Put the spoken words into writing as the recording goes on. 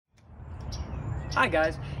Hi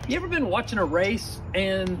guys, you ever been watching a race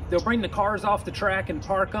and they'll bring the cars off the track and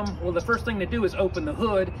park them? Well, the first thing they do is open the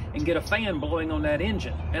hood and get a fan blowing on that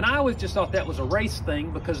engine. And I always just thought that was a race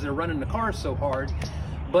thing because they're running the cars so hard.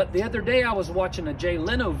 But the other day I was watching a Jay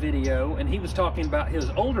Leno video and he was talking about his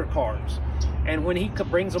older cars. And when he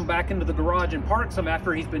brings them back into the garage and parks them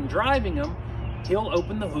after he's been driving them, he'll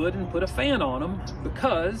open the hood and put a fan on them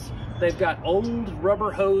because they've got old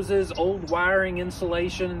rubber hoses, old wiring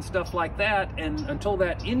insulation and stuff like that, and until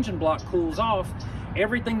that engine block cools off,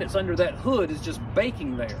 everything that's under that hood is just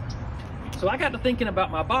baking there. So I got to thinking about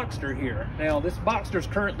my Boxster here. Now this Boxster is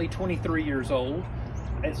currently 23 years old.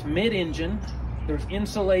 It's mid-engine. There's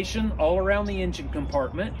insulation all around the engine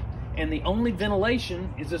compartment, and the only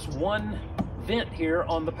ventilation is this one vent here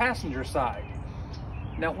on the passenger side.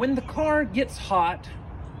 Now when the car gets hot,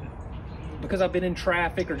 because I've been in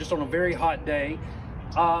traffic or just on a very hot day,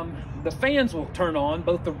 the fans will turn on,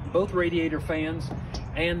 both radiator fans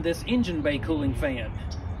and this engine bay cooling fan.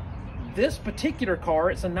 This particular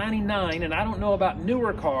car, it's a 99, and I don't know about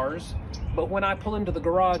newer cars, but when I pull into the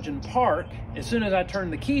garage and park, as soon as I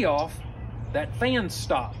turn the key off, that fan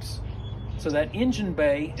stops. So that engine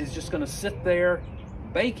bay is just gonna sit there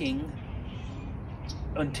baking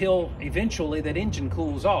until eventually that engine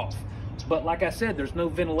cools off. But like I said, there's no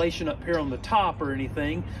ventilation up here on the top or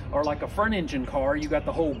anything, or like a front engine car, you got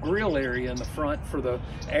the whole grill area in the front for the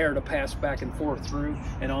air to pass back and forth through.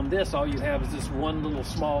 And on this, all you have is this one little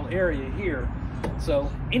small area here.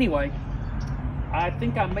 So anyway, I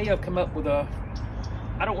think I may have come up with a,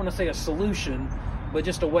 I don't want to say a solution, but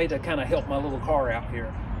just a way to kind of help my little car out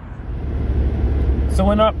here. So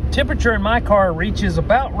when the temperature in my car reaches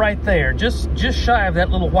about right there, just shy of that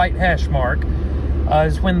little white hash mark,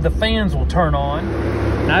 is when the fans will turn on.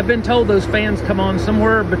 And I've been told those fans come on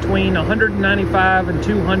somewhere between 195 and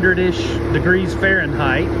 200-ish degrees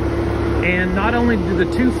Fahrenheit. And not only do the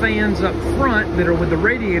two fans up front that are with the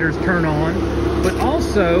radiators turn on, but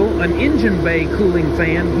also an engine bay cooling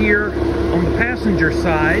fan here on the passenger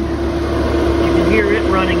side. You can hear it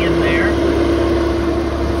running in there.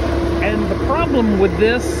 And the problem with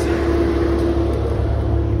this,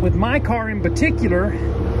 with my car in particular,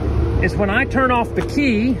 is when I turn off the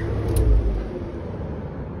key,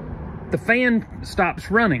 the fan stops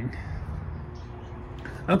running.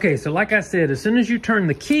 Okay, so like I said, as soon as you turn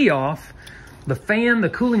the key off, the fan, the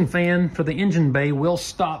cooling fan for the engine bay will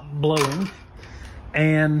stop blowing,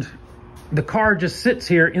 and the car just sits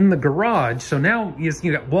here in the garage. So now you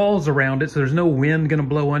got walls around it, so there's no wind gonna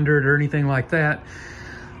blow under it or anything like that.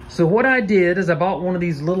 So what I did is I bought one of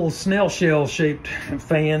these little snail shell shaped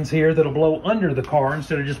fans here that'll blow under the car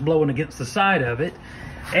instead of just blowing against the side of it.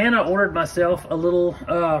 And I ordered myself a little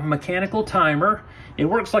mechanical timer. It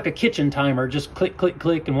works like a kitchen timer, just click, click,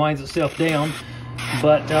 click, and winds itself down.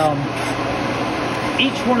 But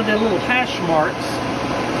each one of the little hash marks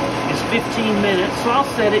is 15 minutes. So I'll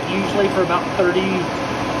set it usually for about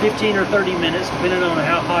 15 or 30 minutes, depending on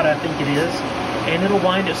how hot I think it is. And it'll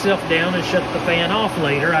wind itself down and shut the fan off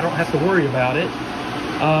later. I don't have to worry about it.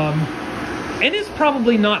 And it's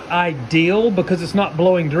probably not ideal because it's not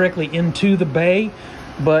blowing directly into the bay,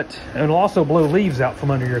 but it'll also blow leaves out from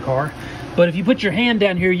under your car. But if you put your hand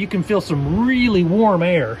down here, you can feel some really warm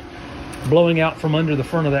air blowing out from under the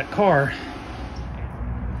front of that car.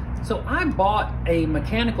 So I bought a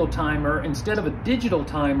mechanical timer instead of a digital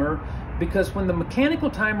timer because when the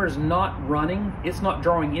mechanical timer is not running, it's not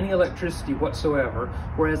drawing any electricity whatsoever,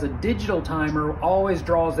 whereas a digital timer always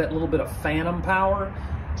draws that little bit of phantom power,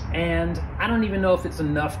 and I don't even know if it's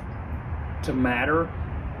enough to matter,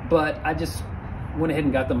 but I just went ahead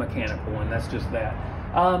and got the mechanical one. That's just that.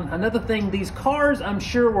 Another thing, these cars I'm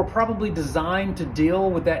sure were probably designed to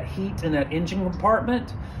deal with that heat in that engine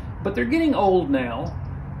compartment, but they're getting old now,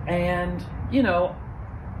 and you know,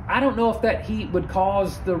 I don't know if that heat would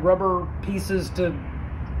cause the rubber pieces to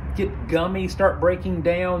get gummy, start breaking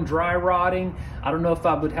down, dry rotting. I don't know if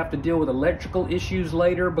I would have to deal with electrical issues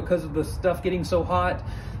later because of the stuff getting so hot.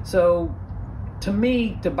 So to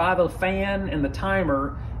me, to buy the fan and the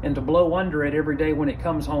timer and to blow under it every day when it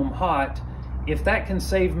comes home hot, if that can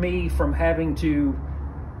save me from having to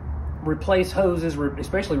replace hoses,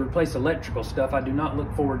 especially replace electrical stuff, I do not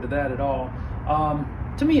look forward to that at all.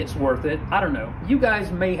 To me, it's worth it. I don't know. You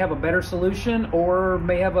guys may have a better solution or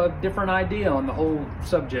may have a different idea on the whole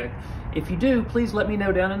subject. If you do, please let me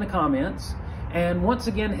know down in the comments. And once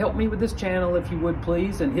again, help me with this channel if you would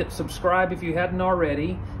please, and hit subscribe if you hadn't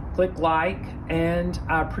already. Click like, and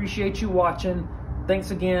I appreciate you watching.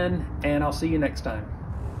 Thanks again, and I'll see you next time.